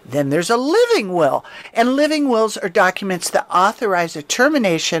 Then there's a living will. And living wills are documents that authorize the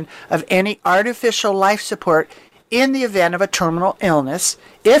termination of any artificial life support in the event of a terminal illness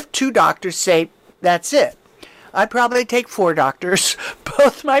if 2 doctors say that's it. I'd probably take 4 doctors.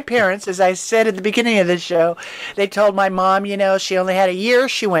 Both my parents, as I said at the beginning of the show, they told my mom, she only had a year,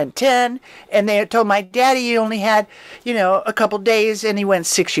 she went 10. And they told my daddy he only had, a couple days, and he went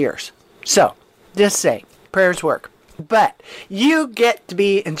 6 years. So, just saying, prayers work. But you get to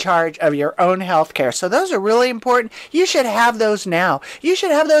be in charge of your own health care. So those are really important. You should have those now. You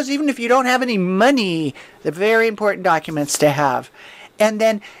should have those even if you don't have any money. They're very important documents to have. And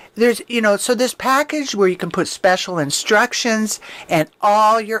then there's, so this package where you can put special instructions and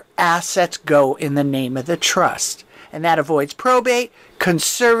all your assets go in the name of the trust. And that avoids probate,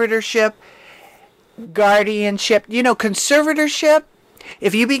 conservatorship, guardianship. Conservatorship,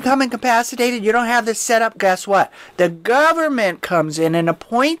 if you become incapacitated, you don't have this set up, guess what? The government comes in and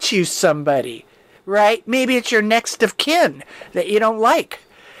appoints you somebody, right? Maybe it's your next of kin that you don't like.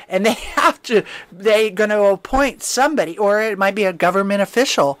 And they're going to appoint somebody, or it might be a government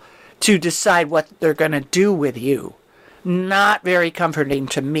official to decide what they're going to do with you. Not very comforting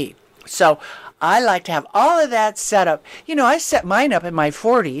to me. So I like to have all of that set up. I set mine up in my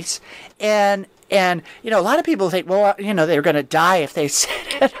 40s, and a lot of people think, well, they're going to die if they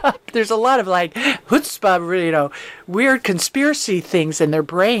set it up. There's a lot of chutzpah, weird conspiracy things in their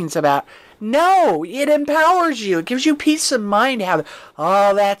brains about. No, it empowers you. It gives you peace of mind to have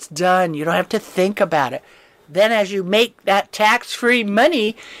all that's done. You don't have to think about it. Then as you make that tax-free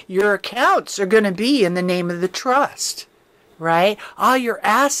money, your accounts are going to be in the name of the trust, right? All your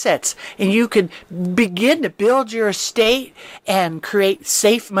assets. And you can begin to build your estate and create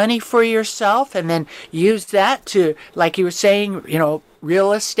safe money for yourself and then use that to, like you were saying,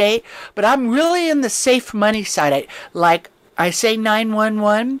 real estate. But I'm really in the safe money side. I say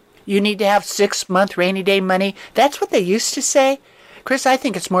 911. You need to have 6-month rainy day money. That's what they used to say. Chris, I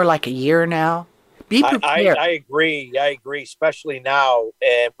think it's more like a year now. Be prepared. I agree. I agree, especially now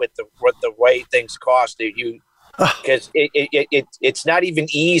and with the way things cost you. Because it's not even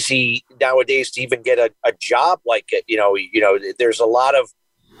easy nowadays to even get a job like it. There's a lot of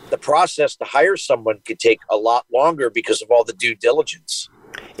the process to hire someone could take a lot longer because of all the due diligence.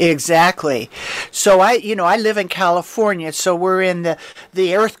 Exactly. So I live in California, so we're in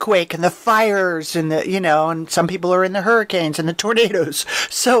the earthquake and the fires and and some people are in the hurricanes and the tornadoes.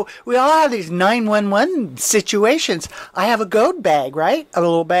 So we all have these 911 situations. I have a goat bag, right? A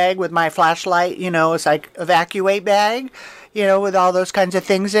little bag with my flashlight, it's like evacuate bag, with all those kinds of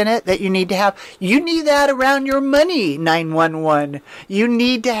things in it that you need to have. You need that around your money, 911. You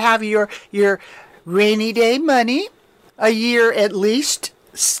need to have your rainy day money, a year at least,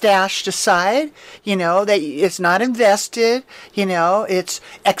 stashed aside, that it's not invested, it's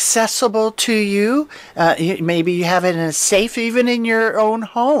accessible to you. Maybe you have it in a safe even in your own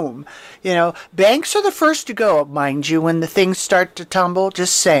home. Banks are the first to go, mind you, when the things start to tumble,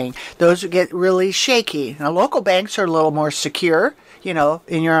 just saying. Those get really shaky. Now, local banks are a little more secure, in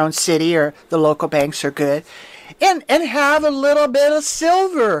your own city, or the local banks are good. And have a little bit of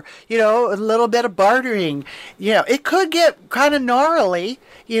silver, a little bit of bartering. It could get kind of gnarly.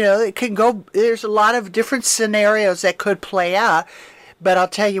 It can go, there's a lot of different scenarios that could play out. But I'll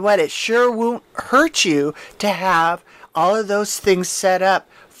tell you what, it sure won't hurt you to have all of those things set up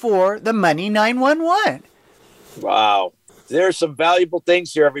for the Money 911. Wow. There's some valuable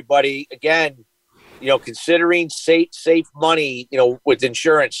things here, everybody. Again, considering safe money, with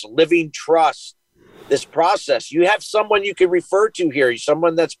insurance, living trust, this process, you have someone you can refer to here,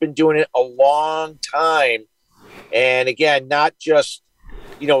 someone that's been doing it a long time. And again, not just,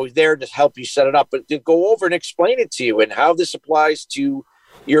 there to help you set it up, but to go over and explain it to you and how this applies to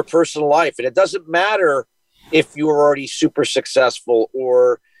your personal life. And it doesn't matter if you're already super successful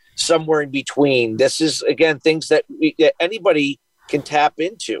or somewhere in between. This is, again, things that anybody can tap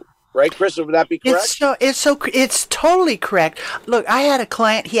into. Right, Chris? Would that be correct? It's totally correct. Look, I had a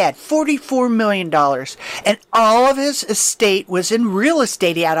client, he had $44 million, and all of his estate was in real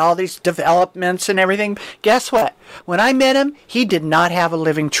estate. He had all these developments and everything. Guess what? When I met him, he did not have a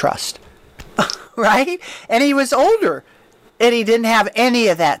living trust, right? And he was older, and he didn't have any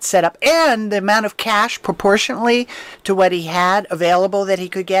of that set up. And the amount of cash proportionally to what he had available that he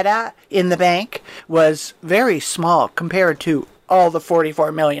could get at in the bank was very small compared to all the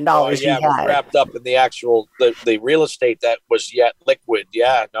 $44 million he had. Was wrapped up in the actual the real estate that was yet liquid.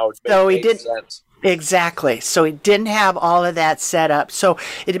 Yeah, no, it made sense. Exactly. So he didn't have all of that set up. So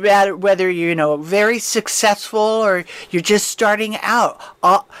it mattered whether you're very successful or you're just starting out.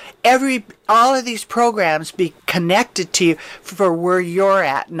 All of these programs be connected to you for where you're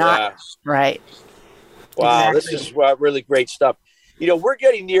at, not right. Wow, exactly. This is really great stuff. We're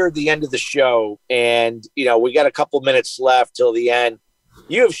getting near the end of the show, and, we got a couple minutes left till the end.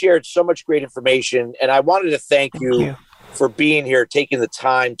 You have shared so much great information, and I wanted to thank you for being here, taking the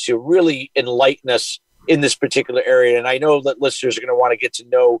time to really enlighten us in this particular area. And I know that listeners are going to want to get to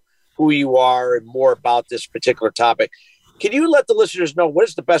know who you are and more about this particular topic. Can you let the listeners know what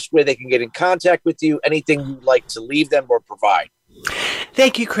is the best way they can get in contact with you? Anything you'd like to leave them or provide?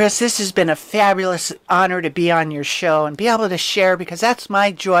 Thank you, Chris. This has been a fabulous honor to be on your show and be able to share, because that's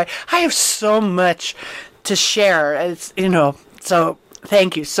my joy. I have so much to share. So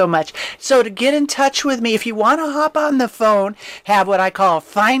thank you so much. So to get in touch with me, if you want to hop on the phone, have what I call a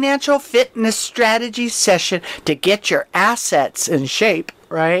financial fitness strategy session to get your assets in shape,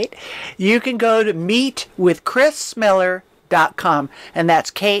 right? You can go to meetwithchrismiller.com, and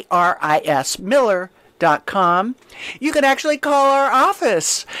that's KRIS Miller.com. You can actually call our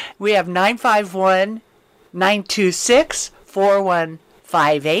office. We have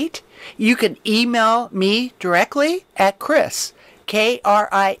 951-926-4158. You can email me directly at Chris,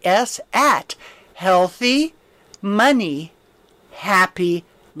 KRIS, at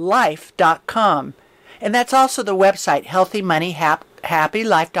healthymoneyhappylife.com. And that's also the website,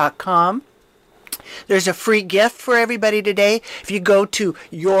 healthymoneyhappylife.com. There's a free gift for everybody today. If you go to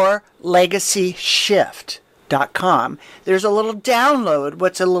yourlegacyshift.com, there's a little download.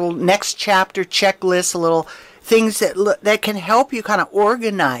 What's a little next chapter checklist, a little things that can help you kind of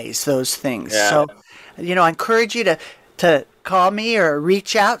organize those things. Yeah. So, I encourage you to call me or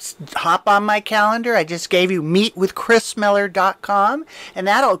reach out, hop on my calendar. I just gave you meetwithchrismiller.com, and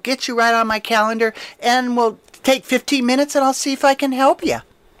that'll get you right on my calendar, and we'll take 15 minutes and I'll see if I can help you.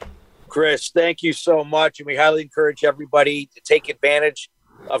 Chris, thank you so much. And we highly encourage everybody to take advantage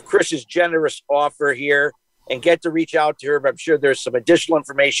of Chris's generous offer here and get to reach out to her. But I'm sure there's some additional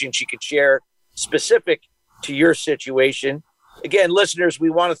information she could share specific to your situation. Again, listeners, we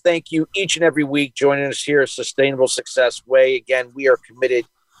want to thank you each and every week joining us here at Sustainable Success Way. Again, we are committed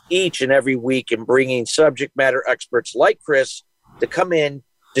each and every week in bringing subject matter experts like Chris to come in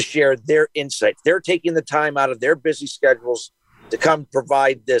to share their insights. They're taking the time out of their busy schedules to come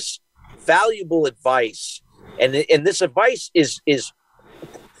provide this valuable advice. And this advice is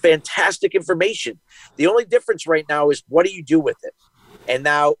fantastic information. The only difference right now is what do you do with it? And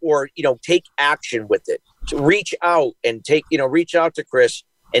now, or, take action with it. So reach out to Chris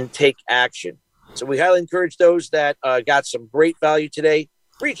and take action. So we highly encourage those that got some great value today.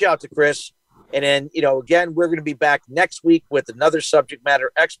 Reach out to Chris. And then, again, we're going to be back next week with another subject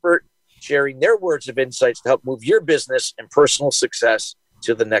matter expert sharing their words of insights to help move your business and personal success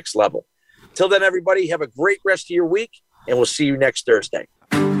to the next level. Till then, everybody, have a great rest of your week, and we'll see you next Thursday.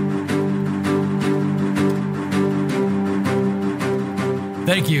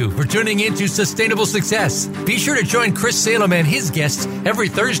 Thank you for tuning in to Sustainable Success. Be sure to join Chris Salem and his guests every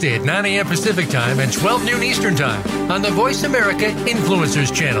Thursday at 9 a.m. Pacific Time and 12 noon Eastern Time on the Voice America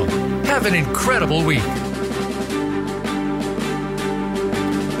Influencers channel. Have an incredible week.